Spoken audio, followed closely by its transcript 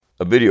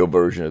A video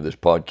version of this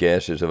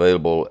podcast is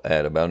available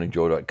at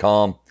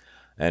aboundingjoy.com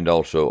and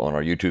also on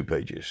our YouTube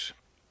pages.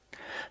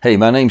 Hey,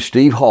 my name's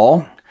Steve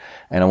Hall,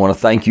 and I want to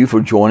thank you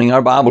for joining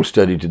our Bible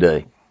study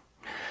today.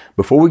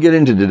 Before we get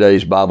into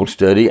today's Bible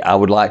study, I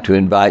would like to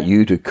invite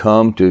you to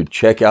come to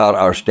check out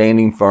our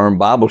Standing Firm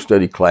Bible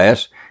study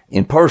class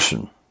in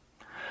person.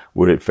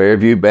 We're at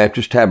Fairview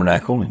Baptist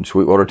Tabernacle in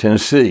Sweetwater,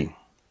 Tennessee.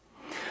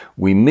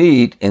 We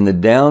meet in the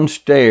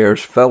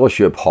downstairs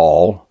fellowship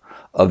hall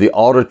of the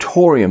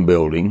auditorium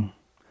building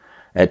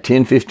at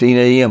 10:15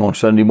 a.m. on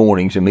Sunday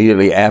mornings,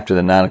 immediately after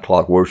the 9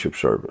 o'clock worship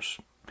service.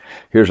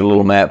 Here's a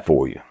little map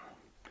for you.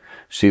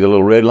 See the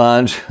little red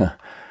lines?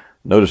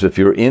 Notice if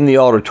you're in the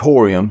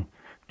auditorium,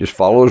 just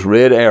follow those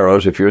red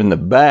arrows. If you're in the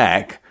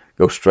back,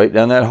 go straight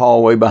down that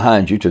hallway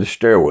behind you to the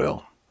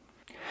stairwell.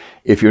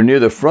 If you're near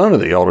the front of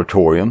the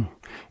auditorium,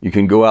 you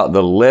can go out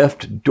the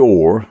left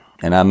door,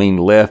 and I mean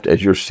left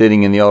as you're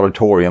sitting in the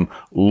auditorium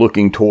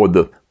looking toward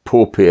the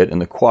pulpit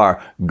and the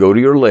choir. Go to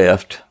your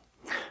left,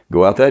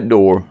 go out that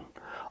door,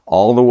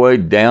 all the way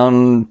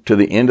down to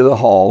the end of the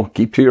hall,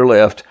 keep to your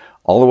left,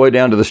 all the way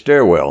down to the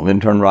stairwell, then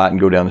turn right and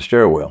go down the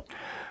stairwell.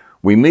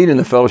 We meet in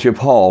the fellowship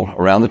hall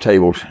around the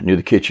tables near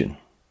the kitchen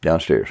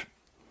downstairs.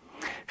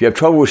 If you have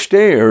trouble with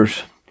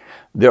stairs,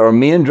 there are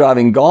men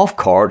driving golf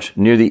carts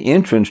near the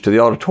entrance to the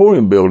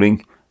auditorium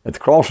building at the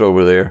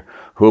crossover there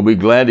who will be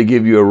glad to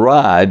give you a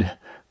ride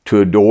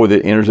to a door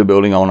that enters the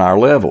building on our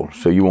level,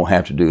 so you won't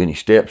have to do any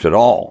steps at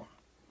all.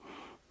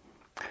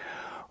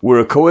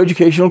 We're a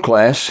coeducational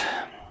class,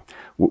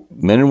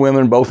 men and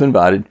women both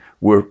invited.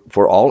 We're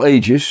for all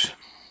ages,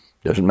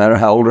 doesn't matter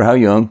how old or how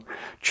young.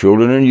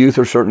 Children and youth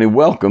are certainly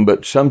welcome,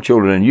 but some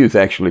children and youth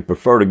actually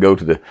prefer to go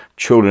to the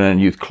children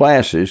and youth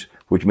classes,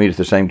 which meet at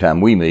the same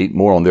time we meet,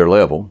 more on their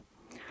level.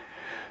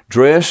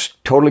 Dress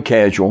totally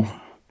casual.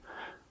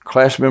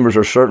 Class members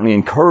are certainly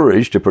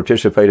encouraged to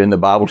participate in the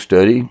Bible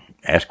study,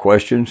 ask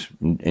questions,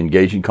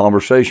 engage in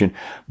conversation.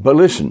 But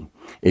listen,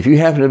 if you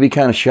happen to be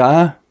kind of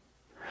shy,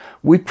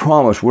 we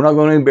promise we're not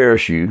going to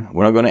embarrass you.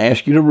 We're not going to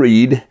ask you to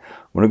read.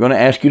 We're not going to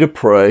ask you to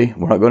pray.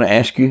 We're not going to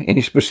ask you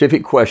any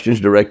specific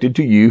questions directed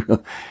to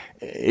you.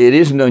 It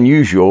isn't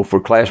unusual for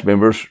class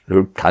members who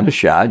are kind of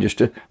shy just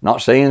to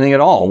not say anything at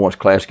all once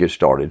class gets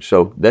started.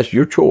 So that's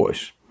your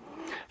choice.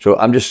 So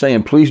I'm just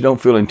saying, please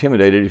don't feel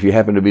intimidated if you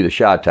happen to be the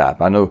shy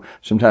type. I know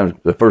sometimes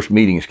the first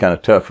meeting is kind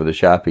of tough for the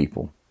shy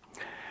people.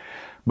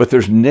 But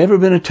there's never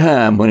been a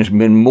time when it's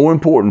been more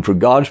important for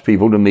God's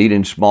people to meet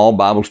in small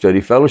Bible study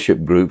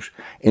fellowship groups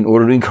in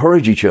order to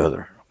encourage each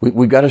other.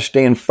 We've got to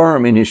stand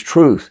firm in His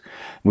truth.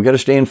 We've got to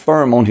stand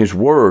firm on His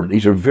Word.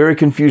 These are very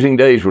confusing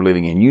days we're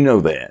living in. You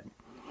know that.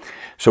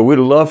 So we'd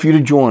love for you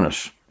to join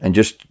us and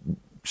just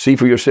see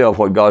for yourself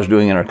what God's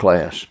doing in our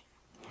class.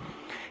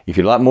 If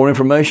you'd like more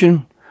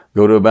information,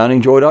 go to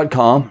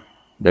aboundingjoy.com.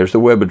 There's the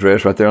web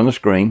address right there on the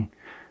screen.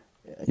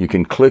 You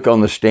can click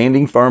on the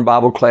Standing Firm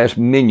Bible Class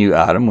menu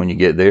item when you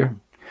get there.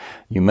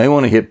 You may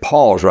want to hit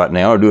pause right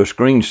now or do a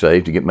screen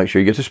save to make sure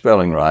you get the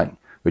spelling right,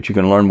 but you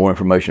can learn more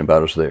information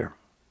about us there.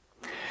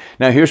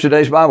 Now, here's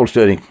today's Bible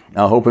study.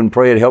 I hope and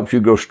pray it helps you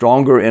grow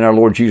stronger in our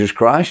Lord Jesus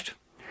Christ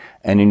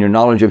and in your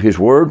knowledge of His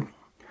Word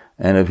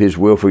and of His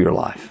will for your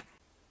life.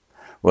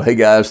 Well, hey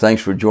guys,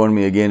 thanks for joining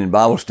me again in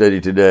Bible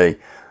study today.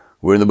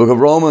 We're in the book of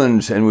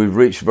Romans, and we've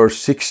reached verse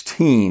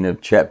 16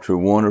 of chapter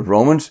 1 of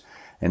Romans,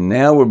 and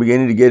now we're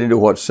beginning to get into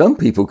what some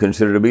people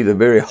consider to be the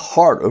very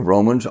heart of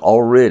Romans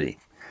already.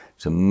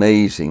 It's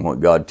amazing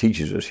what God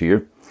teaches us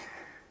here.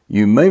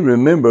 You may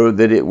remember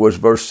that it was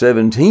verse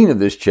 17 of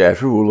this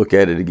chapter, we'll look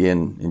at it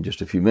again in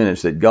just a few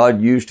minutes, that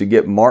God used to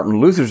get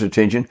Martin Luther's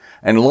attention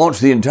and launch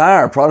the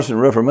entire Protestant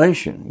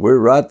Reformation. We're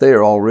right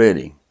there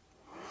already.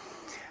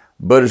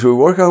 But as we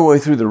work our way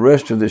through the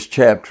rest of this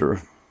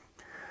chapter,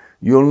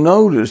 you'll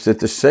notice that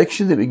the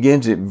section that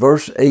begins at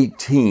verse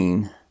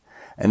 18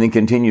 and then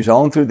continues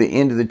on through the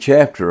end of the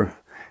chapter,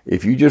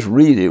 if you just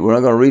read it, we're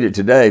not going to read it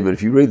today, but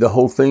if you read the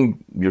whole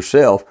thing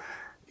yourself,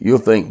 you'll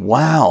think,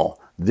 wow,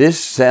 this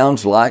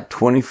sounds like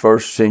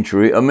 21st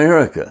century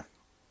America.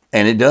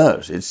 And it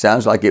does. It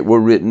sounds like it were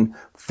written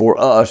for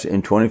us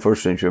in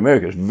 21st century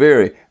America. It's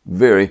very,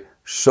 very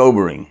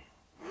sobering.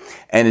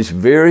 And it's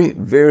very,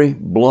 very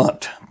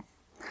blunt.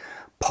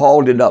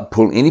 Paul did not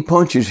pull any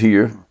punches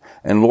here,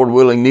 and Lord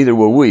willing, neither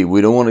will we.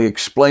 We don't want to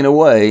explain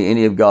away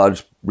any of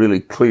God's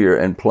really clear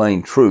and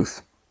plain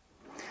truth.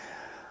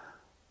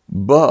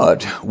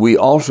 But we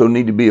also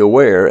need to be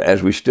aware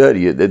as we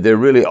study it that there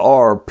really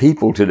are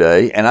people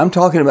today, and I'm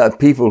talking about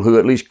people who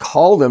at least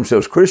call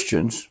themselves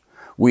Christians.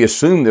 We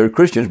assume they're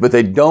Christians, but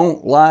they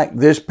don't like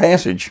this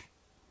passage.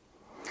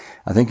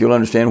 I think you'll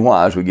understand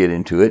why as we get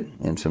into it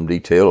in some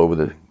detail over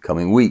the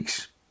coming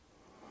weeks.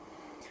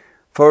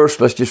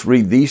 First, let's just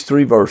read these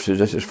three verses.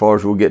 That's as far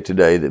as we'll get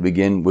today, that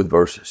begin with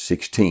verse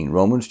 16.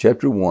 Romans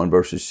chapter 1,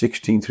 verses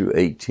 16 through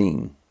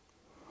 18.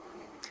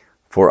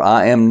 For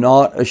I am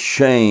not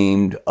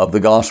ashamed of the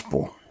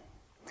gospel,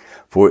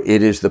 for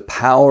it is the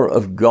power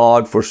of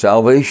God for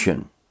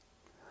salvation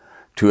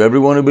to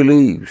everyone who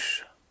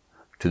believes,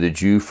 to the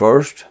Jew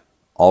first,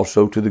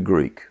 also to the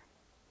Greek.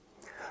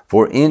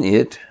 For in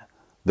it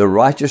The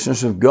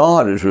righteousness of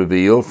God is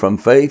revealed from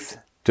faith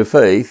to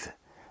faith,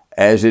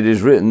 as it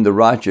is written, the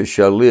righteous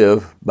shall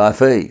live by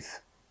faith.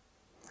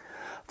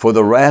 For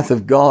the wrath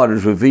of God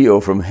is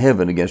revealed from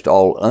heaven against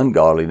all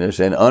ungodliness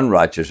and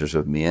unrighteousness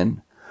of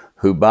men,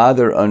 who by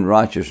their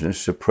unrighteousness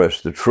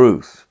suppress the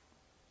truth.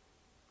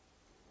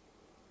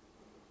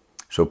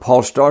 So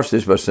Paul starts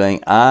this by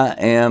saying, I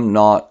am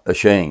not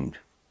ashamed.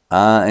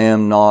 I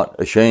am not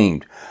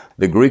ashamed.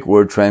 The Greek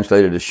word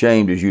translated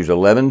ashamed is used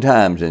 11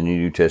 times in the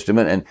New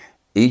Testament, and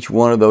each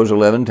one of those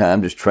 11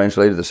 times is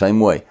translated the same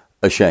way,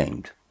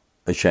 ashamed,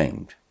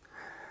 ashamed.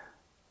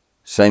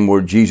 Same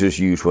word Jesus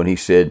used when he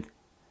said,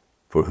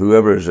 for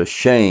whoever is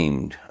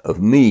ashamed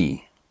of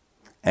me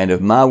and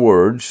of my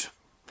words,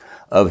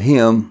 of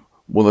him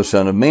will the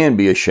Son of Man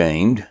be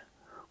ashamed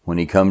when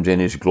he comes in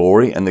his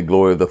glory and the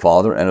glory of the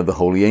Father and of the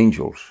holy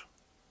angels.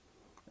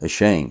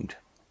 Ashamed.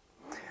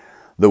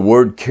 The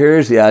word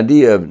carries the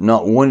idea of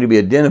not wanting to be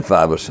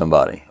identified with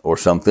somebody or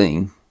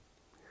something.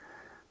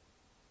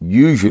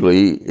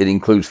 Usually it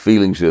includes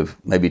feelings of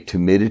maybe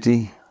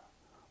timidity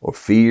or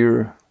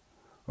fear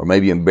or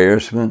maybe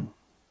embarrassment.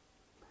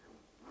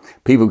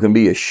 People can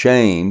be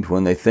ashamed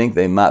when they think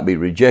they might be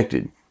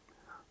rejected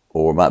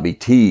or might be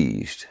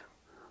teased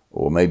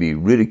or maybe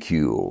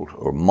ridiculed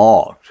or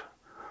mocked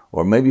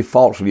or maybe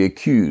falsely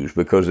accused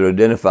because they're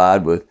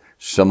identified with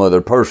some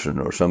other person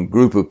or some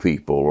group of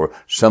people or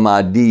some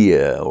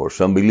idea or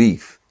some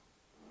belief.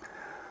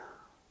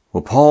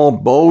 Well, Paul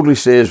boldly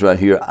says right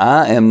here,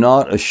 I am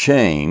not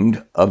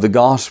ashamed of the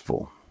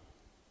gospel.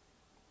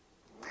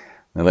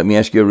 Now let me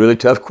ask you a really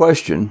tough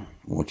question.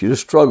 I want you to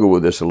struggle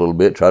with this a little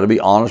bit. Try to be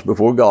honest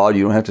before God.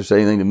 You don't have to say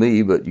anything to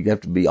me, but you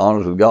have to be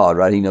honest with God,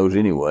 right? He knows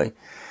anyway.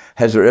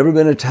 Has there ever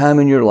been a time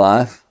in your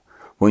life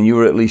when you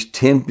were at least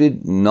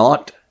tempted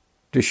not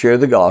to share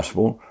the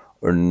gospel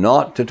or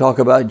not to talk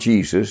about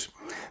Jesus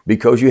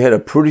because you had a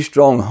pretty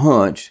strong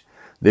hunch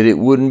that it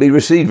wouldn't be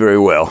received very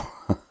well?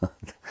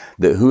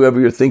 That whoever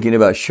you're thinking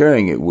about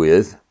sharing it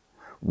with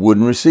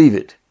wouldn't receive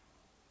it?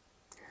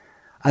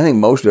 I think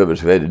most of us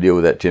have had to deal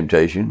with that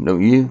temptation,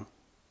 don't you?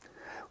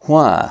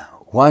 Why?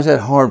 Why is that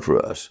hard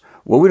for us?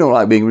 Well, we don't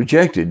like being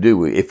rejected, do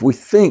we? If we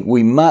think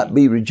we might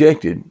be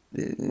rejected,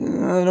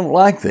 I don't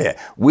like that.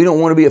 We don't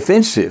want to be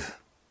offensive.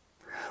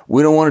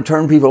 We don't want to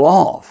turn people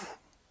off.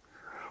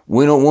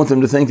 We don't want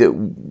them to think that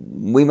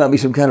we might be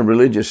some kind of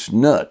religious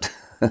nut.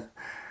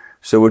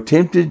 So we're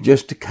tempted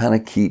just to kind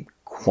of keep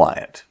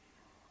quiet.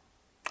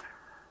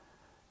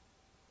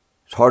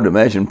 It's hard to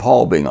imagine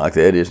Paul being like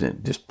that, isn't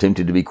it? Just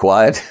tempted to be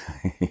quiet,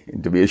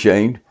 to be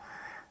ashamed.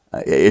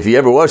 If he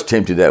ever was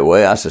tempted that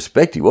way, I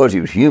suspect he was.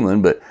 He was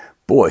human, but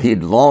boy, he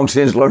had long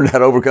since learned how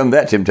to overcome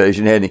that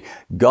temptation, hadn't he?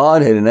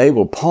 God had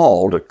enabled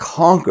Paul to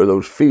conquer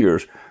those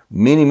fears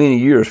many, many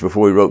years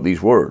before he wrote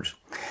these words.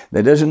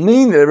 That doesn't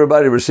mean that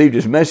everybody received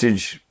his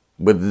message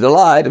with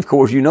delight. Of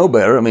course, you know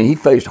better. I mean, he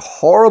faced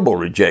horrible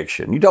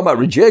rejection. You talk about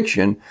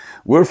rejection,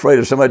 we're afraid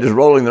of somebody just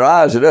rolling their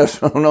eyes at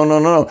us. Oh,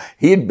 no.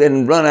 He had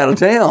been run out of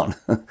town.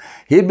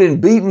 He had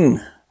been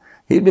beaten.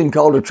 He'd been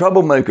called a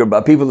troublemaker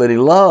by people that he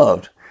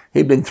loved.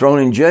 He'd been thrown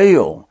in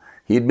jail.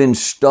 He'd been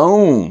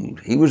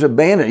stoned. He was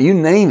abandoned. You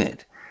name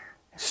it.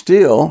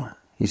 Still,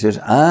 he says,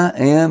 I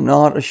am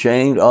not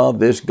ashamed of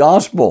this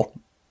gospel.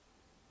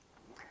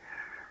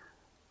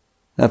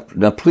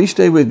 Now, please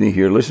stay with me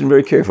here. Listen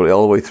very carefully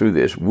all the way through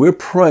this. We're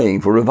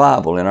praying for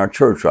revival in our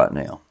church right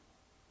now.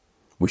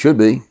 We should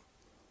be.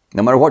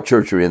 No matter what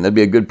church you're in, that'd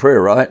be a good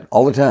prayer, right?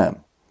 All the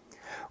time.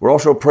 We're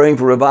also praying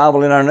for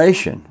revival in our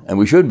nation, and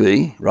we should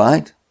be,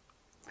 right?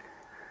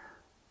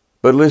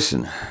 But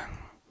listen,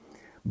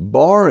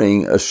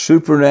 barring a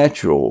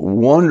supernatural,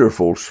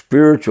 wonderful,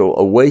 spiritual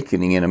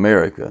awakening in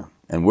America,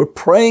 and we're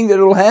praying that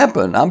it'll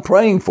happen. I'm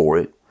praying for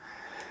it.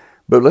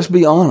 But let's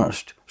be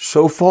honest.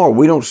 So far,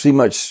 we don't see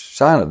much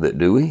sign of it,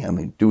 do we? I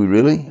mean, do we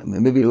really? I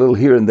mean, maybe a little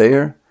here and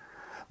there.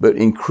 But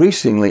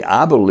increasingly,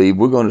 I believe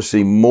we're going to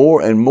see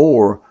more and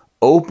more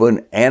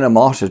open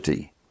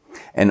animosity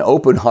and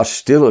open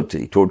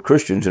hostility toward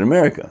Christians in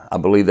America. I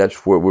believe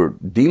that's what we're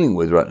dealing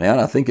with right now,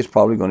 and I think it's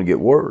probably going to get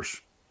worse.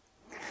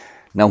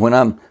 Now, when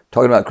I'm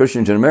talking about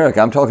Christians in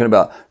America, I'm talking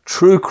about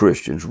true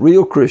Christians,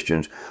 real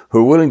Christians who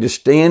are willing to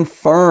stand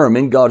firm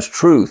in God's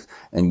truth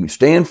and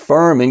stand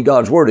firm in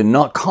God's word and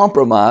not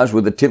compromise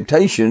with the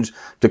temptations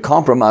to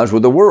compromise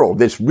with the world.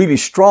 That's really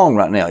strong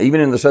right now.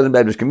 Even in the Southern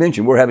Baptist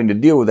Convention, we're having to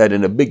deal with that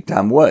in a big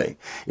time way.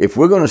 If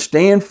we're going to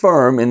stand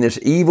firm in this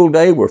evil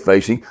day we're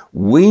facing,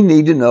 we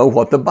need to know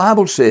what the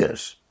Bible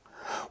says.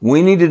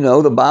 We need to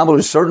know the Bible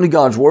is certainly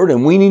God's word,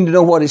 and we need to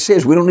know what it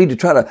says. We don't need to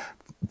try to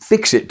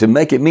fix it to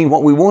make it mean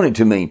what we want it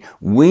to mean.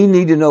 We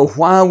need to know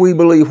why we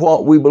believe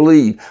what we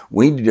believe.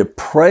 We need to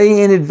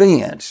pray in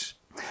advance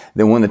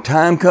that when the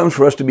time comes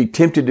for us to be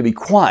tempted to be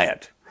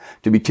quiet,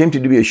 to be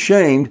tempted to be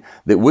ashamed,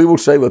 that we will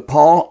say with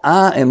Paul,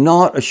 I am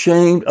not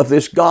ashamed of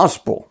this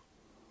gospel.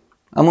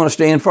 I'm going to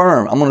stand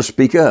firm. I'm going to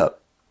speak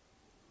up.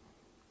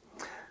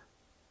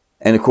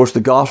 And of course, the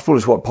gospel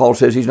is what Paul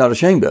says he's not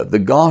ashamed of. The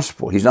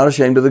gospel. He's not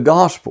ashamed of the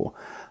gospel.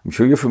 I'm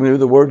sure you're familiar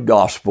with the word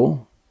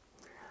gospel.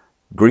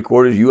 Greek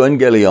word is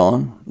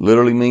euangelion,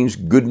 literally means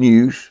good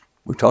news.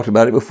 We've talked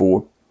about it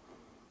before.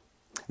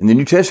 In the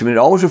New Testament, it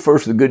always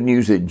refers to the good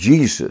news that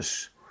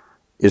Jesus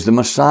is the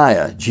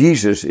Messiah.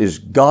 Jesus is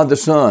God the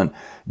Son.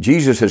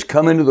 Jesus has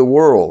come into the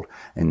world,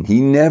 and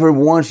he never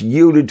once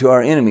yielded to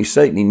our enemy,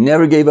 Satan. He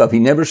never gave up. He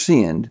never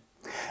sinned.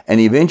 And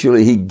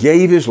eventually, he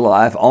gave his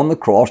life on the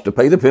cross to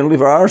pay the penalty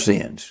for our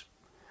sins.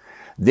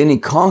 Then he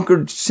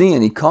conquered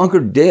sin. He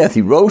conquered death.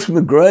 He rose from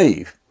the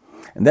grave.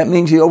 And that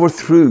means he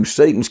overthrew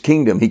Satan's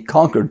kingdom. He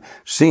conquered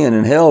sin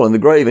and hell and the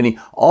grave. And he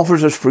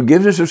offers us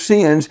forgiveness of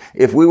sins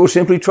if we will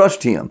simply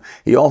trust him.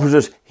 He offers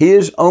us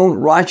his own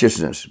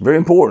righteousness. Very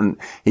important.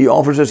 He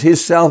offers us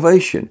his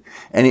salvation.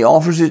 And he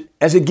offers it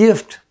as a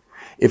gift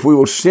if we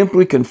will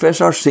simply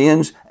confess our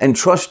sins and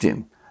trust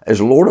him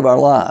as Lord of our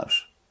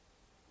lives.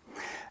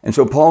 And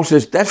so Paul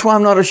says, that's why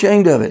I'm not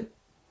ashamed of it.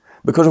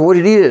 Because of what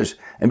it is.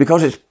 And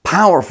because it's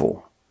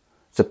powerful.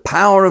 It's the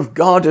power of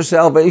God to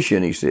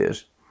salvation, he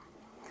says.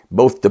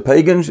 Both the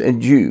pagans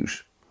and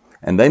Jews.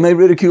 And they may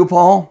ridicule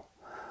Paul,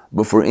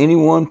 but for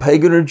anyone,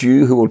 pagan or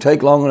Jew, who will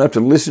take long enough to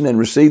listen and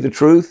receive the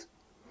truth,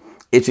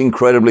 it's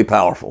incredibly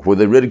powerful.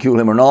 Whether they ridicule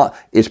him or not,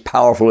 it's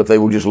powerful if they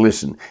will just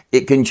listen.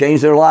 It can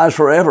change their lives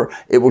forever.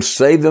 It will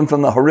save them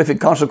from the horrific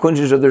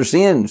consequences of their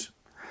sins.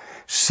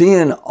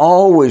 Sin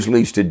always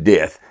leads to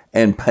death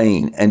and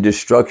pain and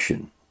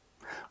destruction.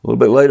 A little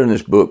bit later in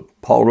this book,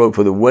 Paul wrote,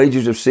 for the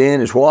wages of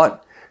sin is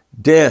what?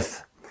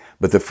 Death.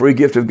 But the free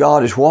gift of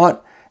God is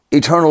what?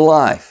 Eternal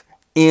life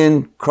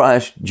in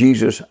Christ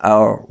Jesus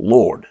our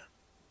Lord.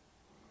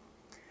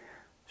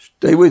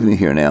 Stay with me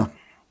here now.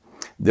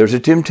 There's a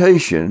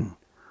temptation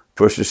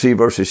for us to see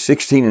verses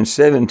 16 and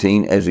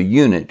 17 as a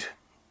unit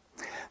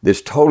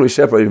that's totally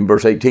separated from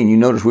verse 18. You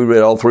notice we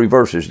read all three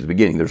verses at the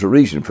beginning. There's a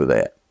reason for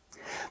that.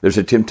 There's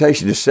a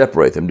temptation to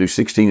separate them, do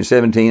 16 and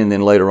 17, and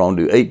then later on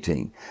do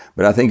 18.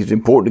 But I think it's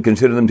important to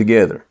consider them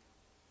together.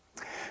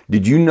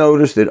 Did you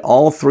notice that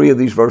all three of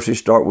these verses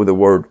start with the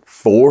word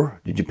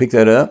for? Did you pick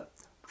that up?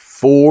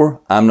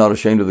 For, I'm not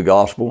ashamed of the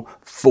gospel.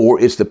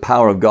 For, it's the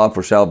power of God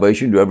for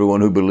salvation to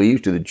everyone who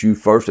believes, to the Jew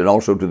first and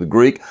also to the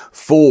Greek.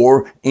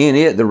 For, in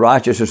it, the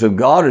righteousness of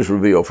God is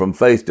revealed from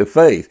faith to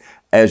faith.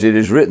 As it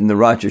is written, the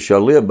righteous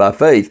shall live by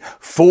faith.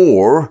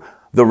 For,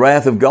 the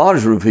wrath of God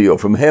is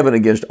revealed from heaven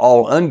against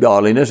all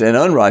ungodliness and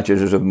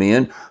unrighteousness of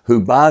men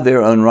who by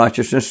their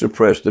unrighteousness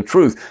suppress the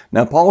truth.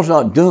 Now, Paul's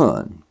not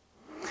done.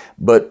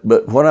 But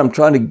what I'm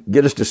trying to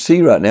get us to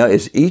see right now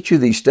is each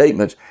of these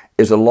statements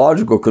is a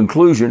logical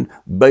conclusion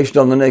based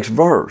on the next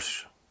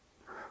verse.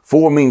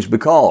 For means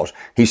because.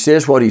 He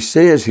says what he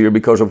says here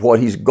because of what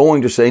he's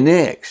going to say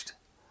next.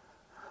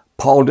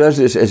 Paul does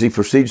this as he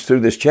proceeds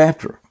through this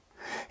chapter.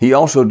 He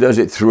also does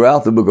it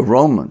throughout the book of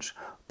Romans.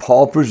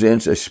 Paul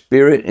presents a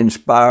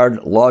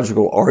spirit-inspired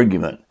logical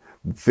argument.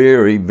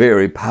 Very,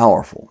 very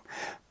powerful.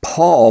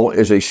 Paul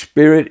is a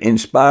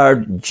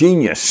spirit-inspired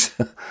genius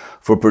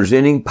for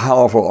presenting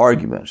powerful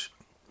arguments.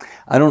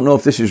 I don't know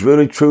if this is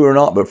really true or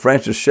not, but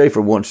Francis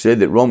Schaeffer once said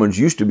that Romans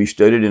used to be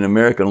studied in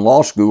American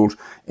law schools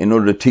in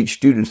order to teach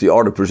students the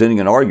art of presenting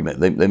an argument.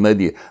 They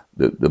made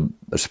the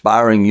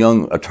aspiring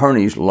young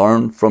attorneys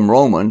learn from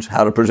Romans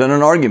how to present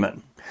an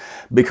argument.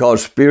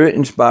 Because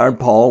Spirit-inspired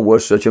Paul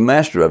was such a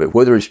master of it.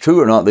 Whether it's true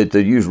or not that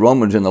they use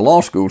Romans in the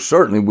law school,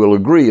 certainly we'll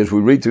agree as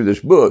we read through this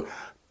book,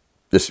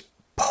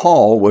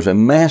 Paul was a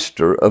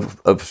master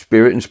of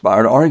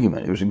Spirit-inspired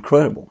argument. It was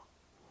incredible.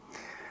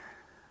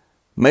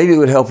 Maybe it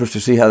would help us to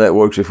see how that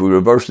works if we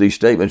reverse these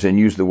statements and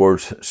use the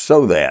words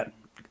so that,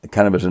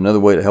 kind of as another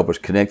way to help us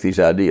connect these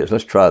ideas.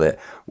 Let's try that.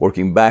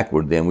 Working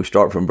backward then, we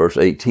start from verse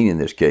 18 in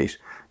this case.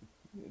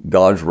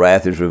 God's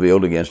wrath is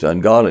revealed against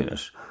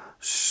ungodliness,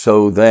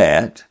 so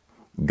that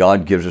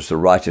God gives us the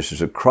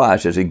righteousness of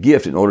Christ as a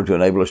gift in order to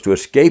enable us to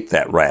escape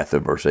that wrath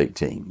of verse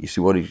 18. You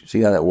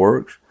see how that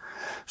works?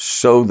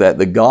 So that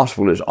the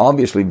gospel is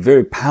obviously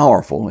very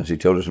powerful, as he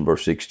told us in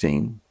verse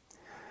 16,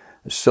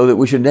 so that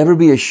we should never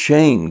be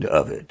ashamed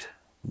of it.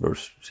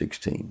 Verse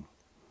 16.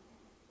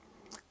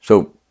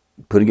 So,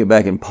 putting it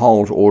back in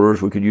Paul's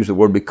orders, we could use the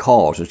word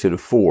because instead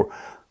of for.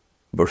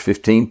 Verse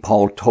 15,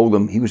 Paul told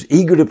them he was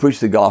eager to preach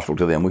the gospel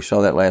to them. We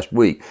saw that last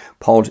week.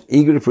 Paul's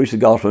eager to preach the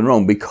gospel in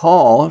Rome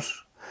because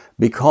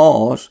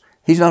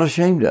he's not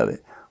ashamed of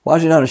it. Why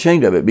is he not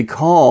ashamed of it?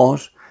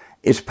 Because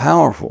it's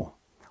powerful.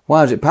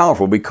 Why is it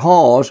powerful?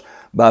 Because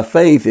by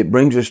faith it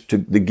brings us to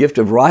the gift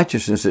of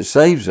righteousness that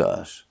saves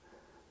us.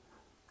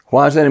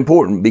 Why is that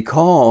important?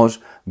 Because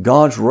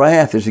God's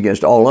wrath is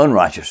against all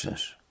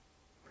unrighteousness.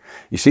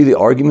 You see the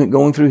argument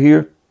going through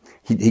here?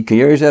 He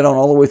carries that on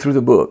all the way through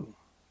the book.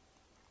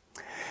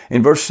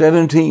 In verse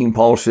 17,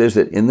 Paul says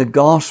that in the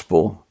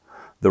gospel,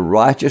 the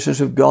righteousness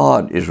of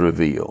God is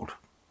revealed.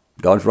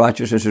 God's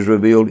righteousness is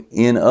revealed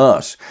in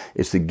us.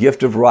 It's the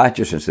gift of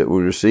righteousness that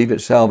we receive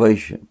at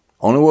salvation.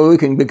 Only way we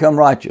can become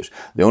righteous.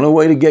 The only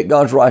way to get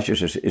God's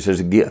righteousness is as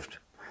a gift.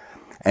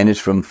 And it's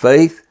from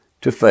faith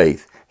to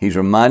faith. He's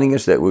reminding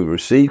us that we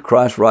receive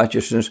Christ's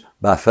righteousness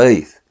by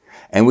faith.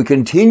 And we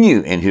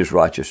continue in his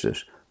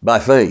righteousness by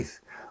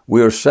faith.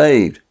 We are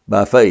saved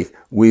by faith.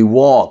 We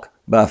walk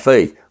by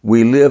faith.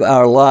 We live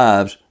our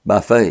lives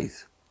by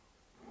faith.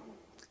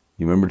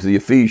 You remember to the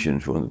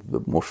Ephesians, one of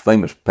the most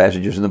famous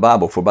passages in the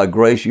Bible, for by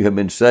grace you have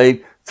been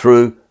saved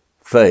through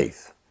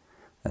faith.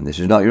 And this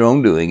is not your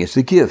own doing, it's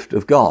the gift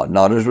of God,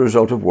 not as a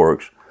result of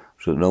works,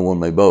 so that no one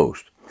may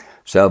boast.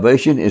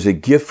 Salvation is a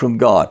gift from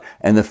God,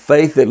 and the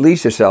faith that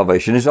leads to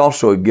salvation is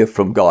also a gift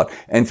from God.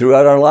 And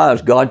throughout our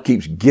lives, God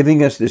keeps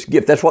giving us this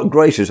gift. That's what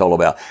grace is all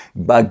about.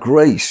 By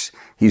grace,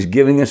 He's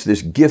giving us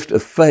this gift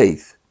of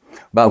faith,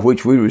 by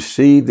which we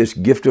receive this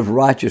gift of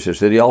righteousness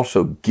that He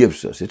also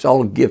gives us. It's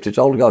all a gift. It's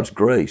all God's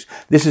grace.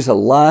 This is a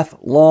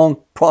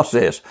lifelong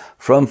process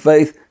from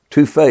faith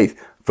to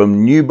faith,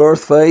 from new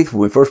birth faith,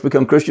 when we first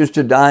become Christians,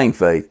 to dying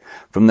faith,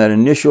 from that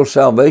initial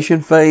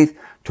salvation faith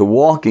to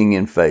walking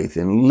in faith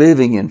and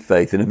living in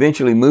faith and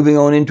eventually moving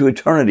on into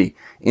eternity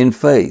in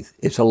faith.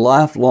 It's a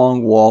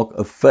lifelong walk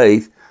of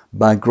faith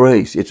by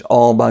grace. It's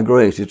all by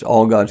grace. It's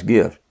all God's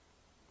gift.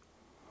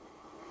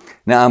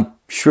 Now, I'm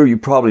sure you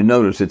probably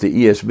noticed that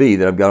the ESV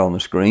that I've got on the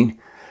screen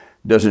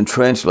doesn't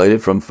translate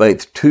it from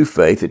faith to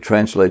faith. It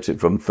translates it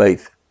from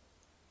faith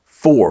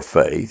for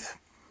faith.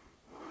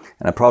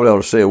 And I probably ought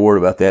to say a word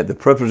about that. The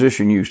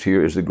preposition used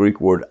here is the Greek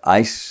word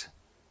eis.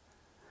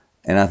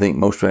 And I think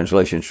most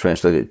translations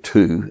translate it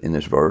to in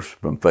this verse,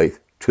 from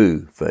faith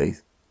to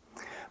faith.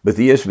 But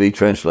the ESV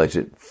translates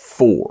it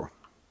for.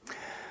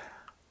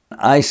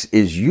 Eis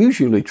is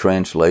usually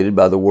translated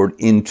by the word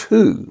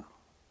into.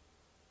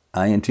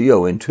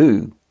 I-N-T-O,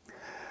 into.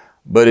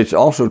 But it's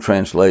also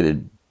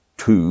translated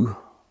to,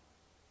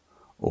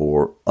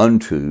 or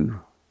unto,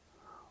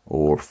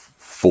 or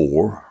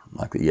for,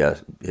 like the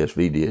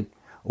ESV did,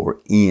 or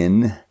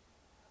in,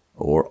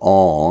 or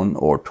on,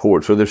 or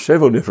toward. So there's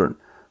several different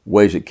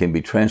ways it can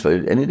be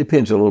translated, and it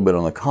depends a little bit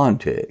on the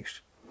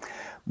context.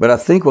 But I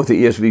think what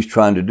the ESV is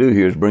trying to do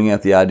here is bring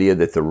out the idea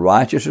that the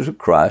righteousness of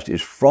Christ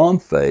is from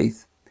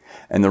faith,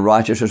 and the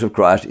righteousness of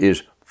Christ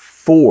is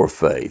for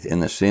faith,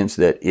 in the sense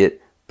that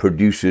it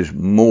produces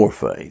more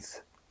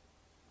faith.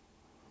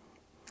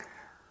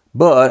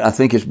 But I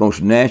think its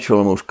most natural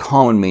and most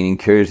common meaning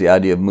carries the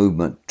idea of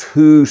movement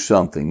to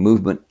something,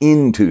 movement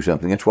into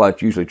something. That's why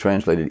it's usually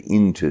translated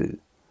into.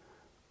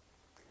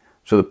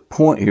 So the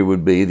point here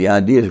would be, the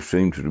idea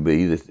seems to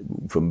be that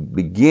from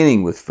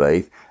beginning with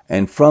faith,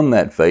 and from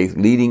that faith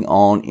leading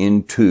on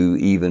into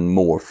even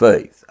more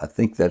faith. I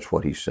think that's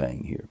what he's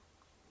saying here.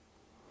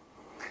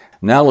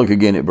 Now look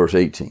again at verse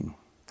 18.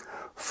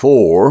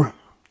 For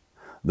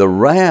the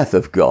wrath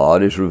of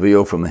God is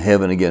revealed from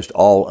heaven against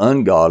all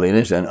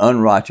ungodliness and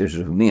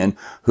unrighteousness of men,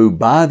 who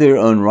by their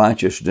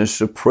unrighteousness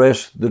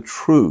suppress the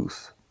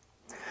truth.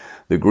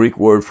 The Greek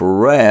word for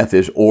wrath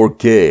is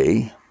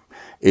orge.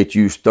 It's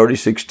used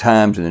 36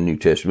 times in the New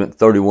Testament.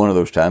 31 of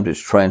those times it's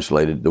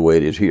translated the way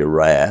it is here,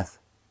 wrath.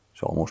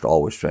 It's almost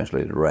always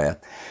translated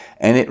wrath.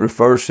 And it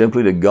refers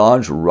simply to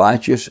God's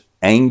righteous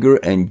anger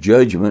and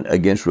judgment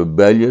against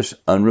rebellious,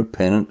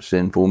 unrepentant,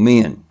 sinful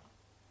men.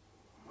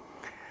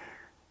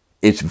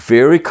 It's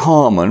very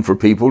common for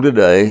people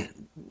today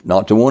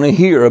not to want to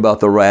hear about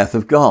the wrath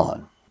of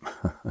God.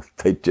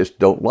 They just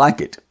don't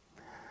like it.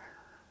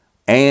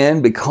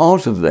 And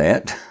because of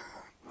that,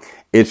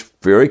 it's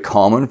very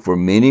common for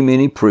many,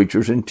 many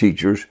preachers and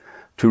teachers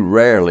to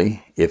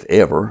rarely, if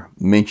ever,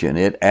 mention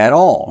it at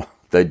all.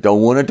 They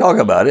don't want to talk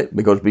about it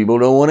because people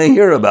don't want to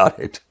hear about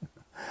it.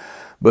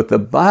 But the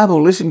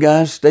Bible, listen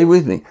guys, stay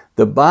with me.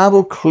 The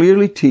Bible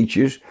clearly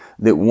teaches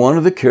that one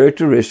of the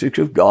characteristics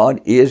of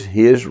God is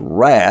His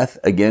wrath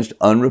against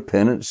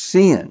unrepentant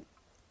sin.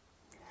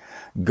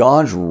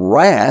 God's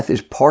wrath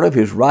is part of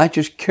His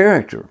righteous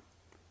character.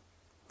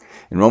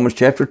 In Romans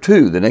chapter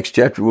 2, the next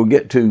chapter we'll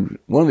get to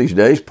one of these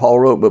days, Paul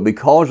wrote, but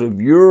because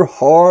of your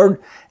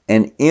hard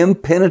and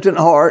impenitent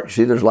heart,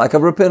 see there's lack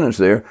of repentance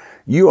there,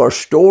 you are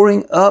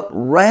storing up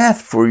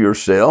wrath for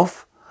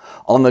yourself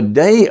on the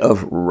day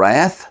of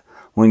wrath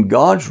when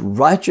God's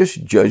righteous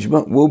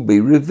judgment will be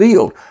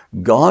revealed.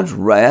 God's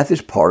wrath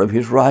is part of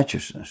His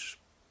righteousness.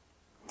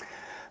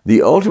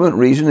 The ultimate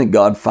reason that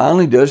God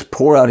finally does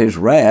pour out His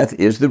wrath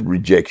is the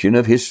rejection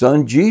of His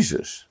Son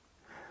Jesus.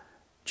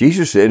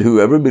 Jesus said,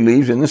 whoever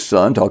believes in the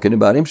Son, talking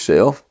about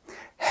Himself,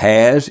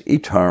 has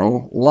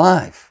eternal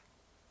life.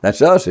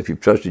 That's us if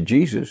you've trusted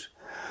Jesus.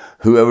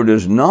 Whoever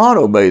does not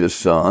obey the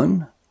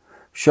Son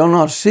shall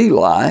not see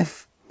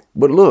life,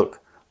 but look,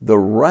 the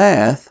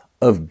wrath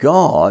of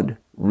God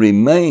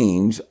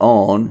remains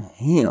on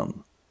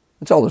him.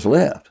 That's all that's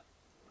left.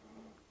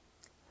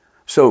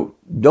 So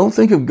don't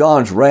think of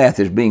God's wrath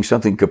as being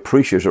something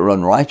capricious or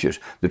unrighteous.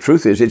 The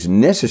truth is it's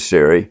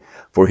necessary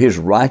for His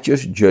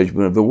righteous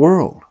judgment of the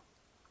world.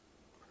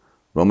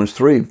 Romans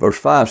 3 verse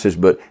 5 says,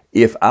 but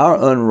if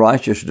our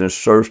unrighteousness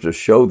serves to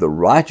show the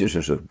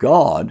righteousness of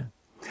God,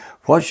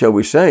 what shall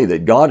we say?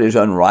 That God is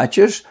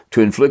unrighteous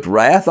to inflict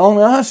wrath on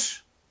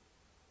us?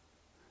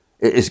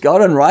 Is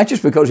God unrighteous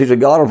because He's a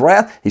God of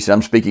wrath? He said,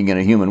 I'm speaking in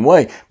a human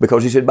way,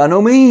 because He said, by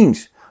no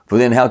means. For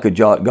then how could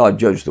God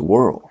judge the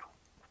world?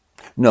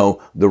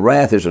 No, the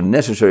wrath is a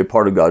necessary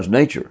part of God's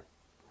nature.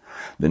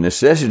 The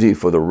necessity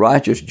for the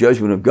righteous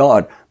judgment of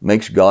God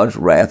makes God's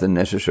wrath a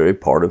necessary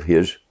part of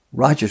His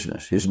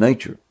righteousness, His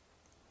nature.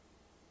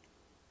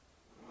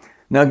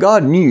 Now,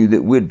 God knew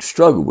that we'd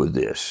struggle with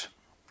this,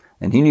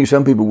 and he knew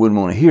some people wouldn't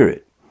want to hear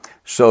it.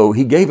 So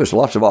he gave us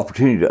lots of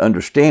opportunity to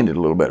understand it a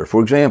little better.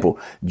 For example,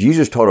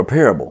 Jesus taught a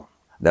parable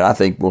that I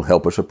think will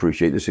help us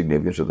appreciate the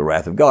significance of the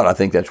wrath of God. I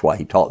think that's why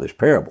he taught this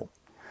parable.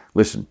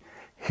 Listen,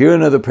 hear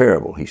another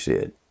parable, he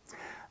said.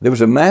 There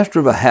was a master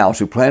of a house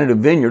who planted a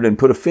vineyard and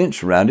put a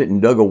fence around it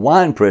and dug a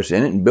wine press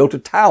in it and built a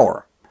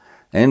tower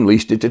and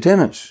leased it to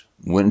tenants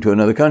and went into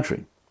another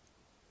country.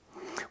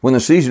 When the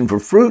season for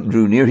fruit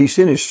drew near, he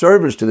sent his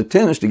servants to the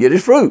tenants to get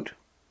his fruit.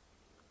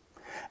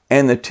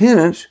 And the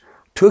tenants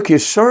took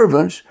his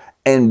servants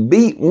and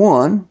beat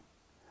one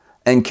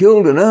and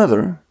killed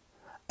another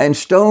and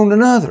stoned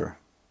another.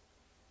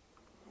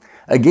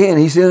 Again,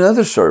 he sent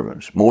other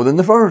servants, more than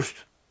the first,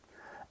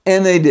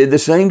 and they did the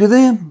same to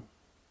them.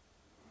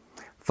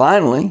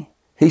 Finally,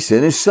 he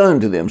sent his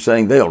son to them,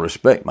 saying, they'll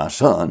respect my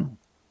son.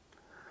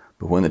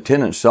 But when the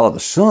tenants saw the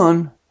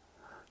son,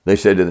 they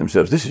said to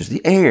themselves, this is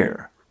the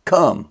heir.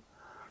 Come,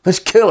 let's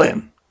kill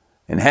him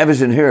and have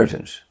his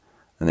inheritance.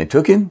 And they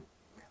took him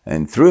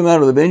and threw him out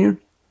of the vineyard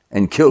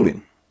and killed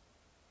him.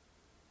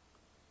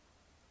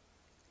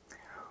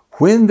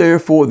 When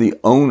therefore the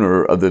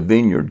owner of the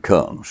vineyard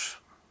comes,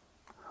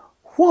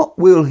 what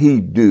will he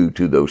do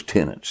to those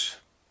tenants?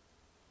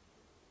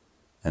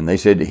 And they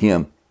said to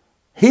him,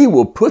 he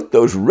will put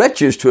those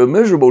wretches to a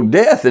miserable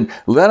death and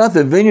let out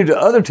the vineyard to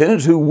other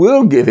tenants who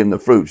will give him the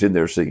fruits in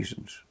their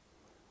seasons.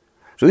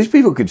 So these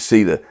people could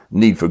see the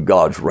need for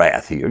God's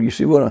wrath here. You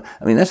see what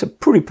I mean? That's a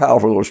pretty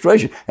powerful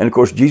illustration. And of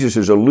course, Jesus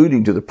is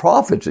alluding to the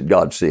prophets that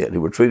God sent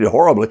who were treated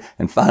horribly.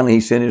 And finally, he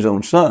sent his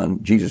own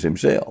son, Jesus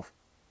himself.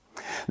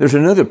 There's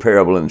another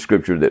parable in the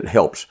scripture that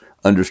helps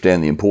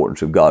understand the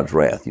importance of God's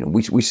wrath. You know,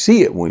 we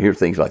see it when we hear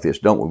things like this,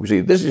 don't we?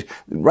 We see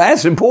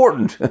wrath's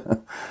important.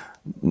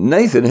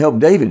 Nathan helped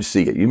David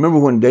see it. You remember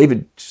when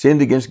David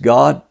sinned against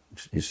God,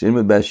 his sin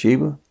with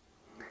Bathsheba?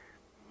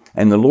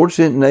 And the Lord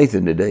sent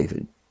Nathan to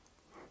David.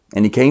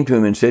 And he came to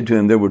him and said to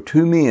him, there were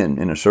two men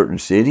in a certain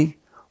city,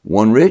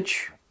 one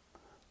rich,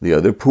 the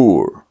other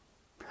poor.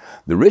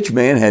 The rich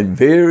man had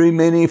very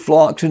many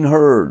flocks and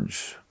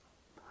herds,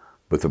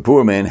 but the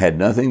poor man had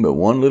nothing but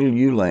one little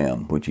ewe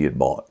lamb which he had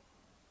bought.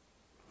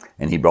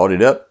 And he brought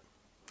it up,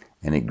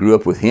 and it grew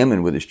up with him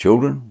and with his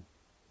children.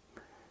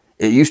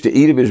 It used to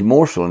eat of his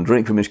morsel and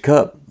drink from his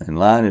cup and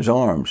lie in his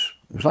arms.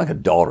 It was like a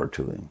daughter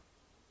to him.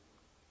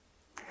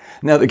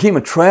 Now there came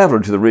a traveler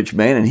to the rich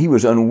man, and he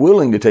was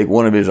unwilling to take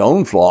one of his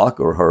own flock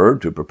or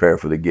herd to prepare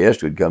for the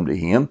guest who had come to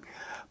him.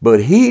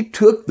 But he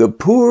took the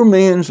poor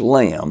man's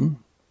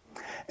lamb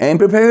and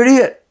prepared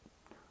it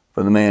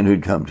for the man who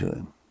had come to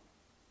him.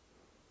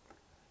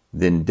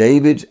 Then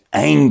David's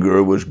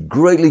anger was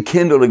greatly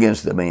kindled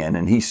against the man,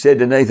 and he said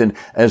to Nathan,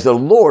 as the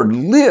Lord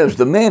lives,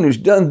 the man who's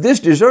done this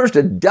deserves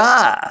to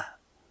die.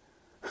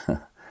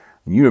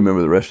 You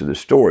remember the rest of the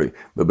story.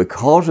 But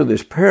because of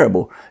this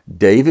parable,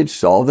 David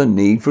saw the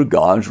need for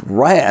God's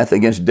wrath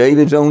against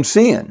David's own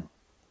sin.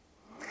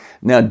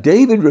 Now,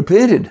 David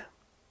repented.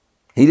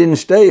 He didn't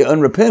stay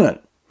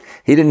unrepentant.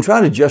 He didn't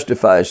try to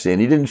justify his sin.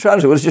 He didn't try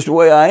to say, well, it's just the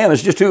way I am.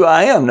 It's just who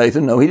I am,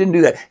 Nathan. No, he didn't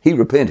do that. He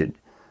repented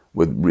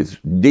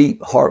with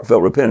deep,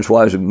 heartfelt repentance.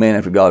 Why? He was a man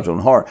after God's own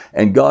heart.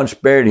 And God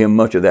spared him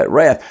much of that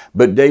wrath.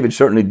 But David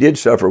certainly did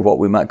suffer what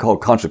we might call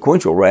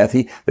consequential wrath.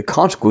 The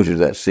consequences of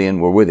that sin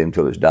were with him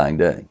till his dying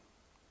day.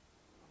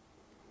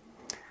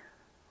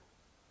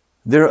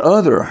 There are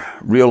other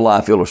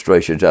real-life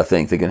illustrations, I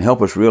think, that can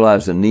help us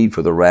realize the need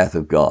for the wrath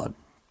of God.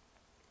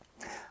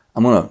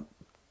 I'm going to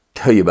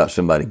tell you about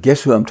somebody.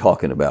 Guess who I'm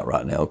talking about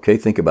right now, okay?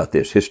 Think about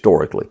this.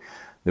 Historically,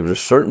 there was a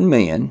certain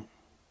man,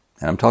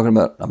 and I'm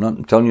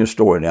not telling you a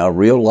story now, a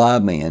real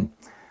live man,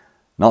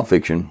 not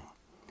fiction,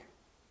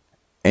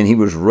 and he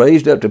was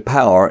raised up to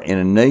power in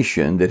a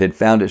nation that had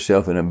found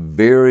itself in a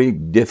very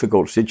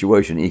difficult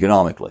situation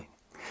economically.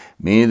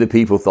 Many of the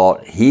people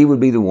thought he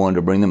would be the one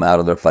to bring them out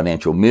of their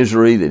financial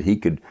misery, that he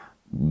could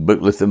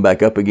lift them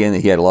back up again, that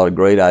he had a lot of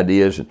great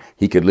ideas, and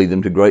he could lead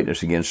them to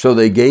greatness again. So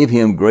they gave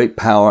him great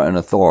power and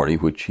authority,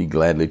 which he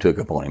gladly took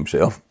upon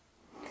himself.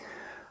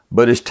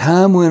 But as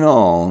time went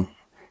on,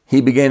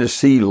 he began to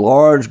see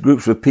large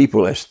groups of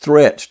people as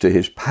threats to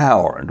his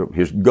power and to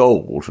his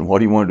goals and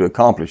what he wanted to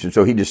accomplish. And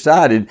so he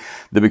decided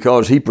that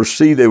because he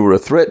perceived they were a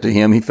threat to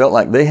him, he felt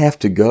like they have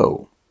to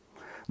go.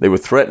 They were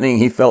threatening,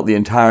 he felt, the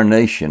entire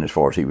nation as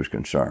far as he was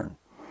concerned.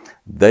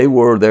 They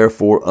were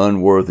therefore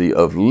unworthy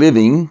of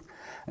living,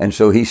 and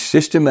so he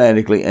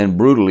systematically and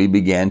brutally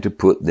began to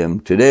put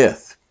them to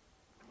death.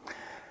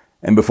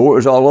 And before it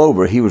was all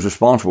over, he was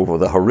responsible for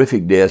the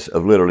horrific deaths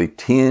of literally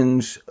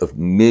tens of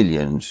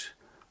millions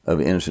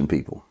of innocent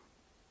people.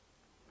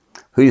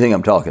 Who do you think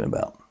I'm talking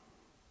about?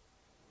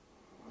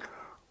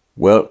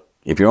 Well,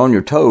 if you're on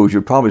your toes,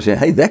 you're probably saying,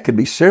 hey, that could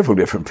be several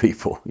different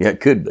people. Yeah,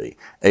 it could be.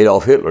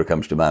 Adolf Hitler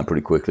comes to mind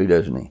pretty quickly,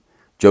 doesn't he?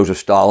 Joseph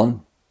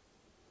Stalin,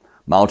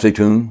 Mao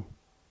Zedong,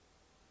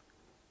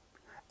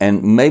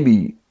 and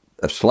maybe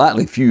a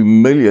slightly few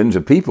millions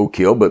of people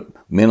killed, but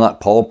men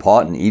like Pol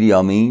Pot and Idi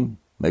Amin,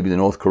 maybe the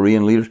North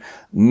Korean leaders,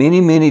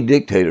 many, many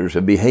dictators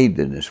have behaved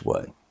in this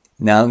way.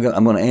 Now,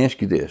 I'm going to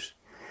ask you this.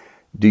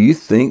 Do you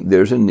think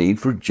there's a need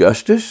for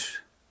justice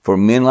for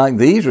men like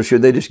these, or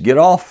should they just get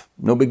off?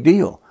 No big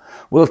deal.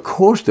 Well, of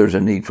course there's a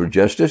need for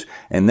justice,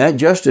 and that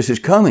justice is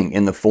coming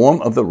in the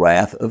form of the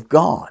wrath of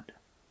God.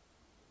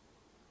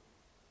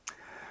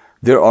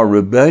 There are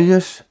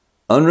rebellious,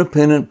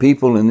 unrepentant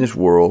people in this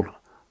world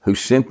who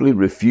simply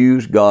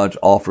refuse God's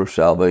offer of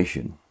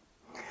salvation.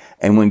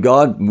 And when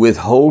God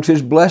withholds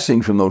his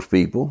blessings from those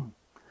people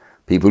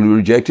who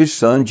reject his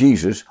son,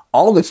 Jesus,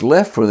 all that's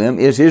left for them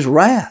is his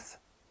wrath.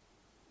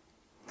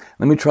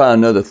 Let me try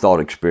another thought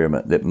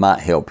experiment that might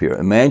help here.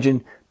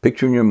 Imagine,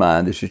 picture in your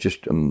mind, this is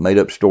just a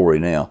made-up story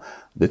now,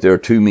 that there are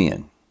two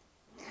men.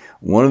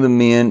 One of the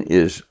men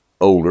is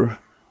older.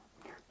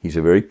 He's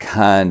a very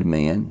kind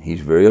man.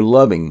 He's a very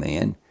loving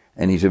man.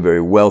 And he's a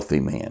very wealthy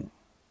man.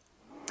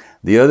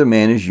 The other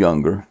man is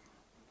younger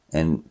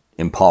and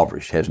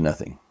impoverished, has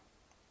nothing.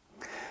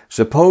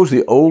 Suppose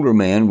the older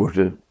man were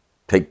to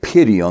take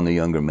pity on the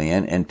younger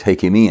man and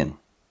take him in.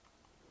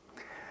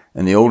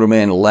 And the older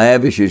man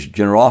lavishes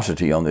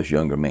generosity on this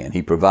younger man.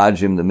 He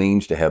provides him the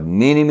means to have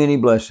many, many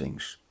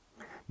blessings,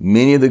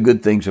 many of the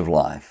good things of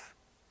life.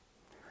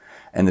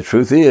 And the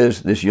truth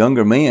is, this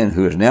younger man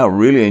who is now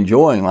really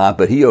enjoying life,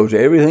 but he owes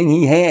everything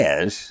he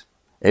has,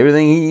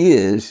 everything he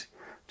is,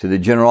 to the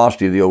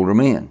generosity of the older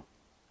man.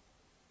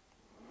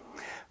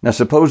 Now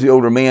suppose the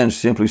older man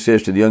simply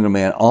says to the younger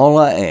man, all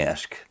I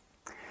ask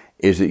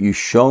is that you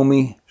show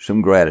me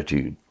some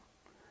gratitude,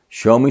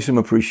 show me some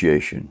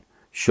appreciation,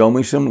 show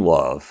me some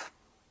love.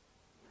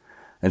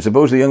 And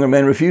suppose the younger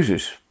man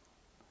refuses.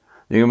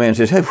 The younger man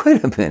says, hey,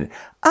 wait a minute,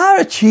 I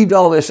achieved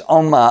all this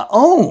on my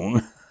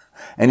own.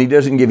 And he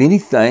doesn't give any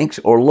thanks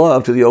or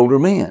love to the older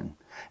man.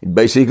 He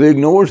basically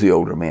ignores the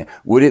older man.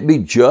 Would it be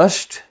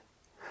just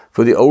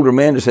for the older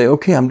man to say,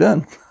 okay, I'm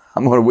done.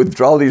 I'm going to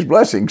withdraw these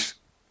blessings?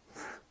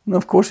 No,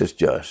 of course it's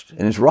just.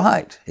 And it's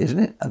right, isn't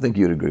it? I think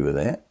you'd agree with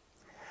that.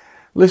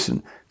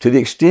 Listen, to the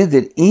extent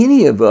that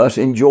any of us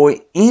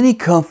enjoy any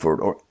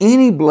comfort or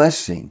any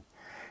blessing,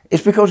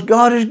 it's because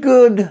God is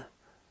good.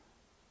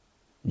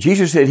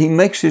 Jesus said he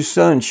makes his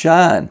sun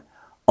shine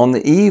on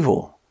the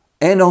evil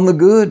and on the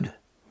good.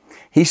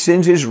 He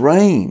sends his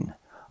rain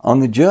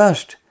on the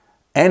just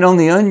and on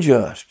the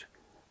unjust.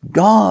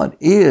 God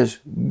is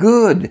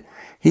good.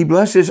 He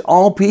blesses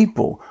all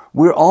people.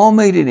 We're all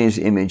made in his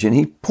image, and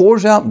he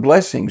pours out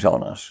blessings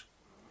on us.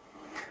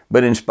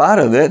 But in spite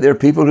of that, there are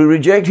people who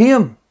reject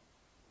him.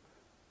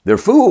 They're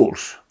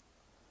fools.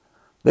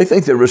 They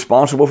think they're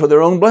responsible for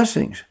their own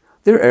blessings.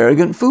 They're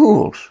arrogant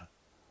fools.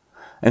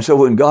 And so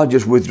when God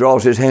just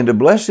withdraws his hand of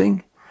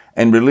blessing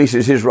and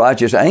releases his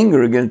righteous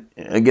anger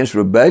against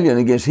rebellion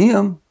against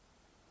him,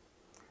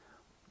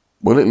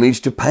 well, it leads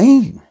to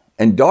pain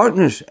and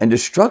darkness and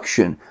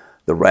destruction,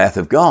 the wrath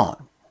of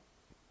God.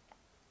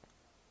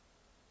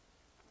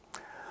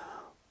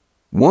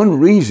 One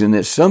reason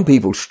that some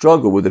people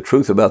struggle with the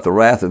truth about the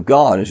wrath of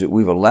God is that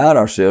we've allowed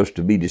ourselves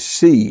to be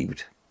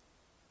deceived.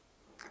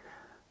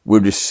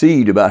 We're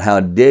deceived about how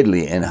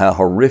deadly and how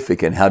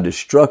horrific and how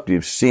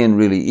destructive sin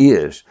really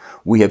is.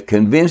 We have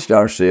convinced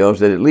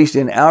ourselves that, at least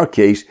in our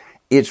case,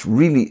 it's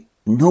really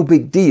no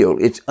big deal.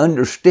 It's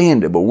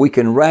understandable. We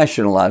can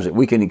rationalize it.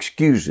 We can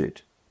excuse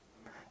it.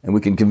 And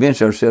we can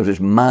convince ourselves it's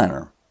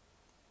minor.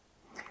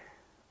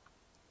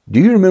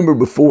 Do you remember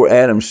before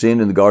Adam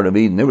sinned in the Garden of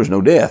Eden, there was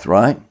no death,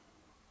 right?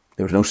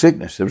 There was no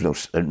sickness. There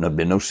had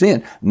been no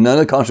sin. None of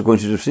the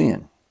consequences of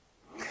sin.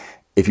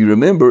 If you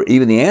remember,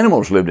 even the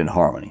animals lived in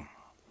harmony.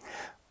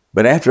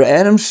 But after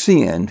Adam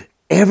sinned,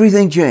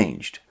 everything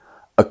changed.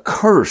 A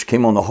curse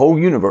came on the whole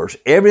universe.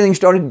 Everything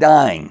started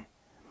dying.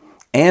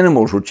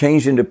 Animals were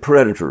changed into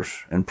predators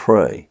and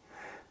prey.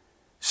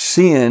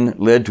 Sin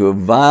led to a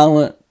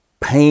violent,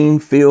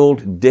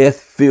 pain-filled,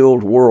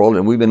 death-filled world,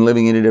 and we've been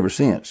living in it ever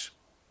since.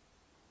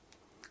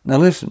 Now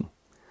listen,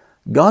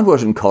 God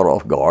wasn't caught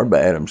off guard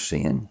by Adam's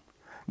sin.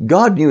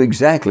 God knew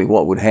exactly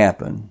what would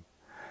happen.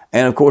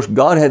 And of course,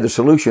 God had the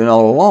solution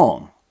all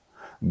along.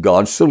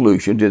 God's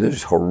solution to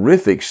this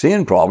horrific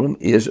sin problem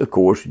is, of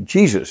course,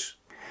 Jesus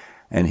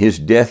and his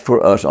death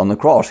for us on the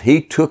cross.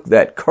 He took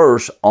that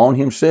curse on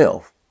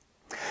himself.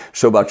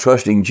 So by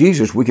trusting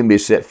Jesus, we can be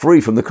set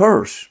free from the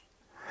curse.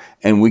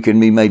 And we can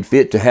be made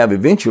fit to have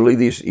eventually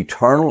these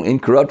eternal,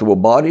 incorruptible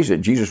bodies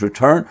at Jesus'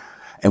 return.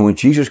 And when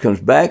Jesus comes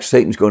back,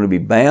 Satan's going to be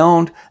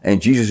bound,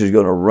 and Jesus is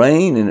going to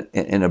reign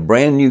in a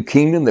brand new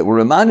kingdom that will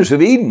remind us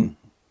of Eden,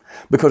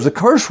 because the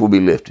curse will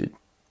be lifted.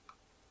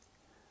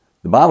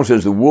 The Bible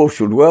says the wolf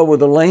shall dwell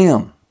with the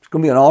lamb. It's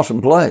going to be an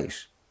awesome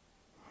place.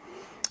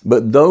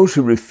 But those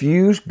who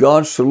refuse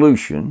God's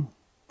solution,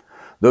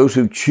 those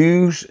who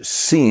choose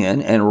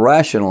sin and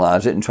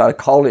rationalize it and try to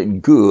call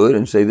it good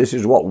and say this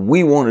is what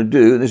we want to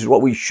do, this is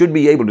what we should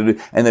be able to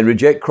do, and they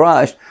reject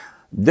Christ,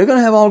 they're going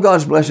to have all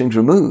God's blessings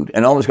removed,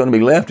 and all that's going to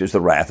be left is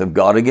the wrath of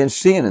God against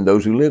sin and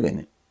those who live in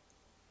it.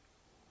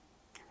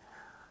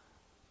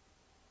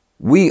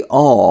 We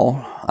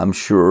all, I'm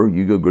sure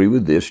you agree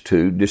with this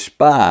too,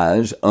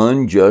 despise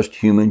unjust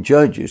human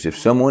judges. If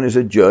someone is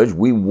a judge,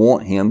 we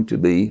want him to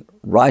be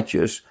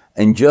righteous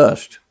and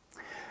just.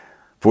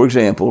 For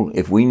example,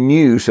 if we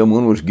knew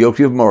someone was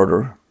guilty of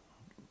murder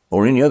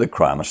or any other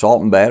crime,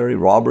 assault and battery,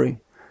 robbery,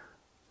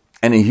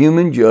 and a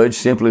human judge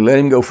simply let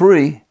him go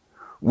free,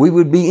 we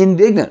would be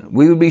indignant.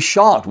 We would be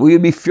shocked. We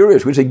would be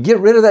furious. We'd say, get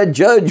rid of that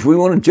judge. We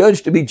want a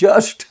judge to be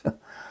just.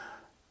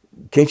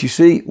 Can't you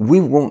see? We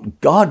want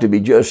God to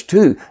be just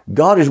too.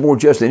 God is more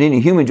just than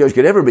any human judge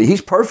could ever be.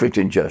 He's perfect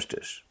in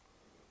justice.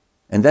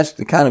 And that's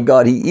the kind of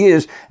God He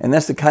is, and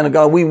that's the kind of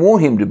God we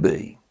want Him to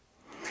be.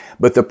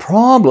 But the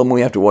problem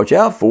we have to watch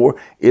out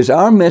for is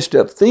our messed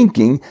up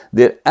thinking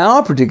that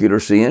our particular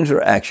sins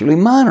are actually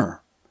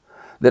minor,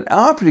 that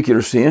our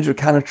particular sins are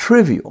kind of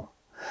trivial.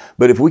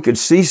 But if we could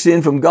see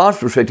sin from God's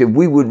perspective,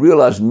 we would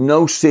realize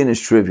no sin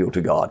is trivial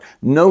to God.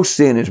 No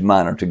sin is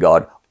minor to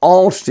God.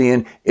 All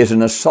sin is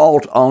an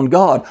assault on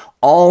God.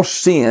 All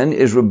sin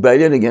is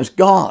rebellion against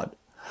God.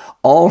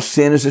 All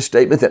sin is a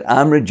statement that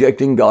I'm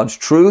rejecting God's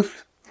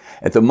truth.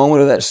 At the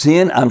moment of that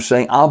sin, I'm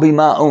saying, I'll be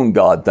my own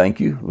God, thank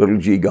you, little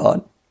g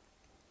God.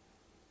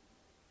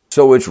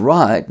 So it's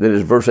right that,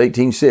 as verse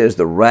 18 says,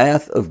 the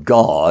wrath of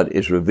God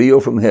is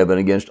revealed from heaven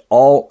against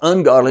all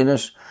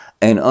ungodliness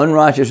and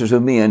unrighteousness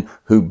of men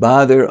who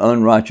by their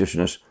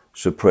unrighteousness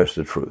suppress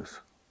the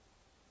truth.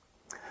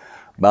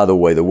 By the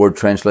way, the word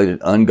translated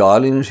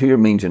ungodliness here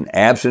means an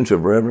absence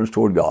of reverence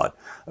toward God,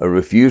 a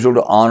refusal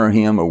to honor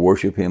Him or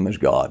worship Him as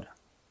God.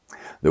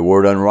 The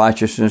word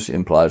unrighteousness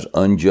implies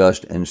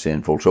unjust and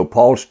sinful. So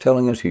Paul's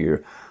telling us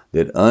here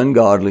that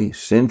ungodly,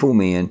 sinful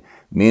men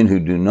who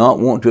do not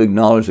want to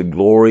acknowledge the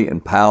glory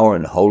and power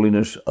and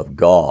holiness of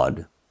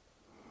God,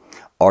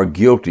 are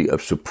guilty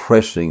of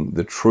suppressing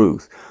the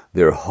truth.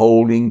 They're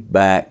holding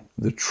back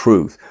the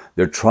truth.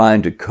 They're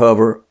trying to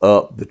cover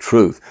up the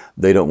truth.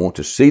 They don't want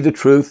to see the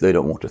truth. They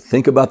don't want to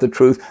think about the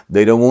truth.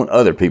 They don't want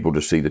other people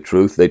to see the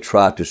truth. They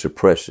try to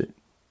suppress it.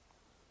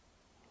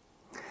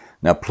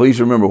 Now, please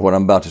remember what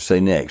I'm about to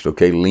say next.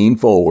 Okay, lean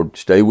forward.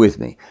 Stay with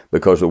me,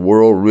 because the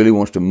world really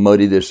wants to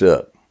muddy this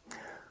up.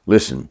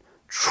 Listen,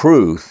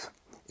 truth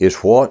is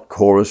what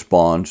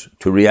corresponds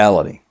to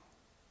reality.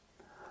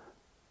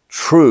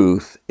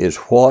 Truth is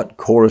what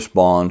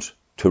corresponds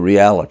to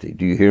reality.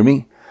 Do you hear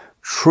me?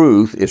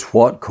 Truth is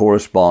what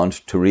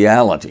corresponds to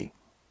reality.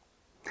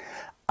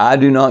 I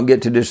do not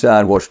get to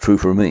decide what's true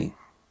for me.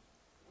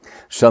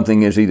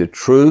 Something is either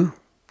true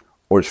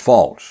or it's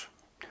false.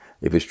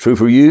 If it's true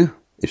for you,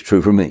 it's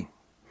true for me.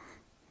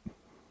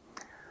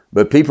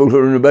 But people who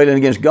are in rebellion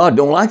against God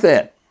don't like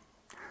that.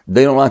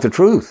 They don't like the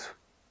truth.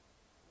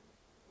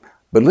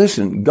 But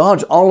listen,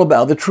 God's all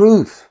about the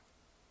truth.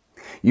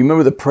 You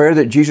remember the prayer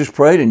that Jesus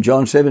prayed in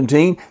John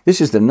 17?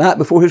 This is the night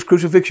before His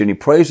crucifixion. He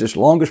prays this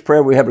longest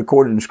prayer we have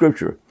recorded in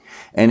Scripture.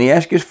 And He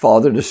asked His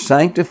Father to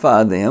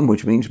sanctify them,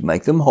 which means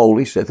make them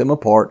holy, set them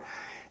apart,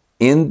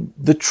 in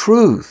the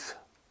truth.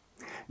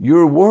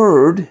 Your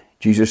word,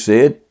 Jesus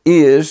said,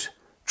 is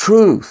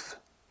truth.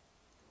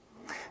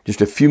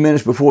 Just a few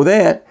minutes before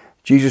that,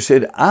 Jesus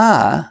said,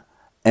 I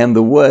am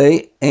the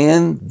way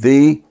and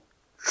the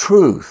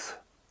truth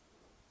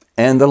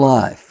and the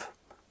life.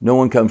 No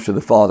one comes to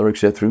the Father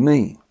except through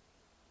me.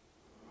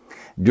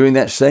 During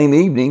that same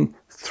evening,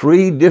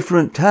 3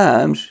 different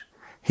times,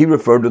 He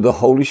referred to the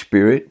Holy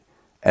Spirit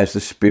as the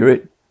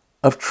Spirit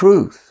of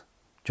truth.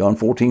 John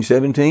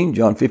 14:17,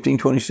 John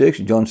 15:26,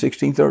 and John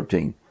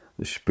 16:13.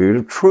 The Spirit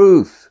of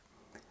truth.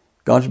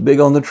 God's big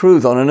on the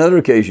truth. On another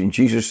occasion,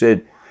 Jesus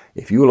said,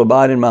 if you will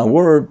abide in my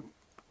word,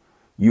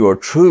 you are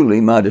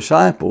truly my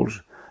disciples,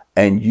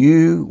 and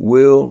you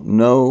will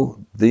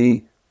know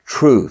the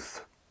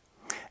truth.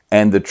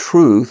 And the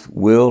truth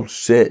will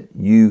set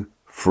you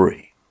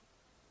free.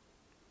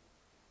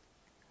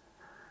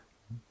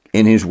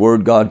 In His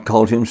word, God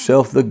called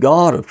Himself the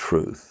God of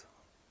truth.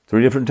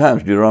 3 different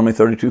times. Deuteronomy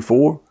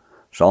 32:4,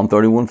 Psalm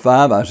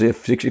 31:5, Isaiah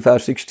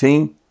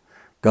 65:16.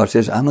 God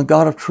says, I'm the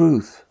God of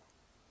truth.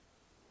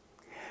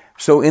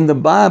 So in the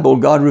Bible,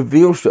 God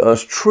reveals to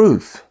us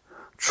truth.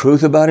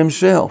 Truth about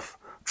Himself.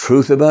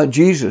 Truth about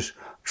Jesus.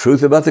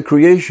 Truth about the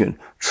creation.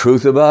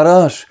 Truth about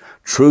us.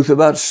 Truth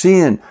about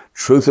sin.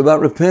 Truth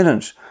about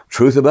repentance.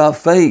 Truth about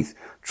faith.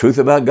 Truth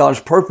about God's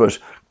purpose.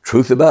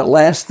 Truth about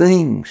last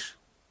things.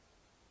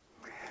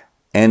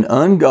 And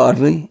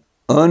ungodly,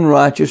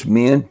 unrighteous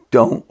men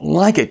don't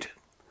like it.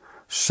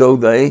 So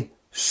they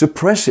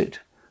suppress it.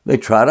 They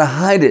try to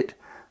hide it.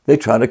 They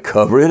try to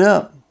cover it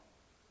up.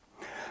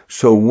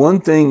 So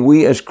one thing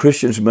we as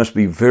Christians must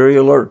be very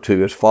alert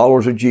to as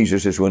followers of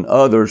Jesus is when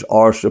others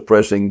are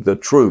suppressing the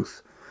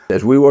truth.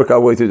 As we work our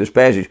way through this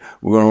passage,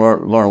 we're going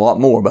to learn a lot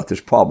more about this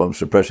problem of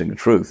suppressing the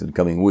truth in the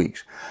coming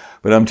weeks.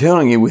 But I'm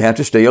telling you, we have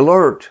to stay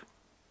alert.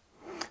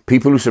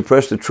 People who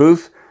suppress the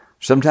truth,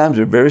 sometimes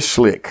they're very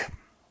slick.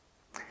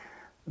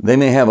 They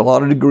may have a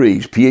lot of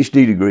degrees,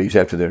 PhD degrees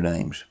after their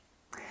names.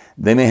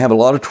 They may have a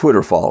lot of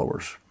Twitter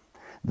followers.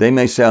 They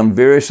may sound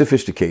very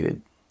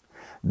sophisticated.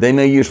 They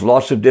may use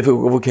lots of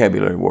difficult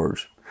vocabulary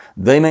words.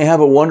 They may have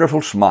a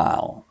wonderful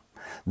smile.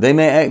 They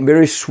may act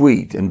very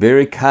sweet and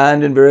very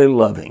kind and very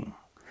loving.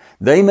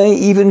 They may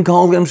even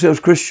call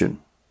themselves Christian.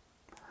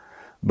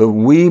 But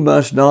we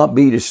must not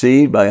be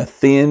deceived by a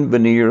thin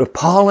veneer of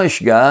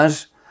polish,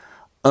 guys.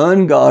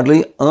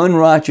 ungodly,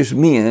 unrighteous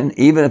men,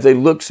 even if they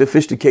look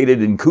sophisticated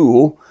and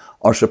cool,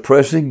 are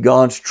suppressing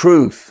God's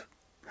truth.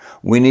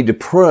 We need to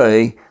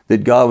pray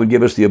that God would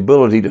give us the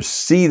ability to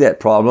see that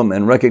problem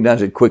and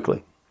recognize it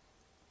quickly.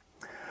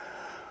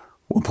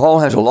 Well, Paul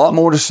has a lot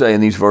more to say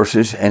in these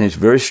verses, and it's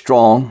very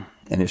strong,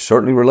 and it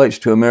certainly relates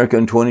to America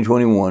in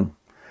 2021.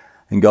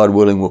 And God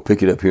willing, we'll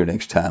pick it up here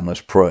next time.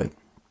 Let's pray.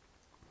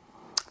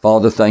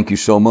 Father, thank you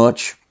so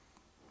much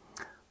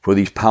for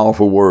these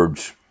powerful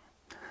words.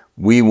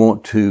 We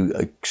want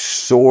to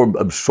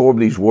absorb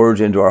these words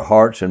into our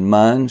hearts and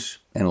minds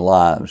and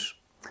lives.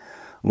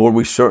 Lord,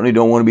 we certainly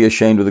don't want to be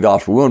ashamed of the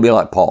gospel. We want to be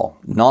like Paul,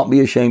 not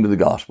be ashamed of the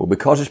gospel,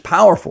 because it's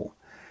powerful.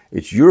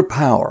 It's your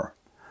power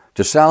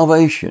to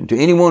salvation, to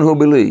anyone who will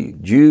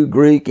believe, Jew,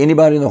 Greek,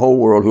 anybody in the whole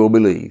world who will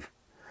believe.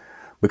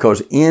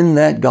 Because in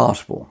that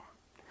gospel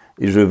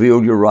is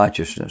revealed your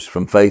righteousness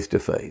from faith to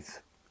faith.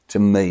 It's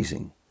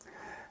amazing.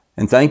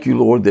 And thank you,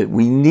 Lord, that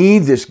we need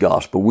this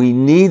gospel. We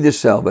need this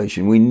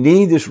salvation. We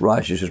need this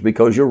righteousness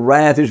because your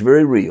wrath is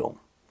very real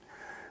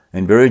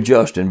and very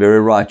just and very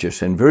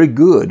righteous and very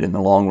good in the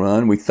long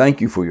run. We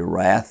thank you for your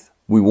wrath.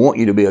 We want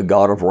you to be a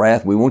God of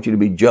wrath. We want you to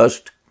be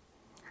just.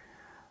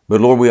 But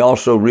Lord, we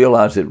also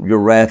realize that your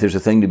wrath is a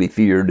thing to be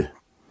feared.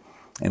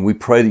 And we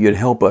pray that you'd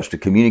help us to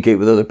communicate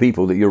with other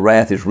people that your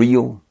wrath is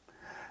real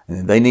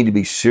and they need to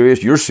be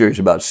serious. You're serious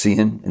about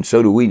sin, and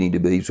so do we need to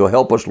be. So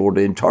help us, Lord,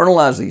 to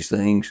internalize these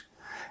things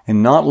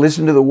and not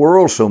listen to the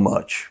world so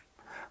much,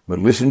 but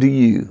listen to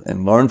you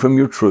and learn from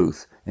your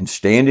truth and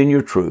stand in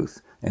your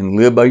truth and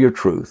live by your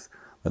truth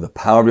by the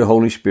power of your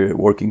Holy Spirit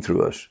working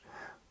through us.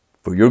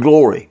 For your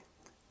glory,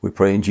 we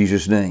pray in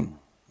Jesus' name.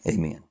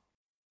 Amen.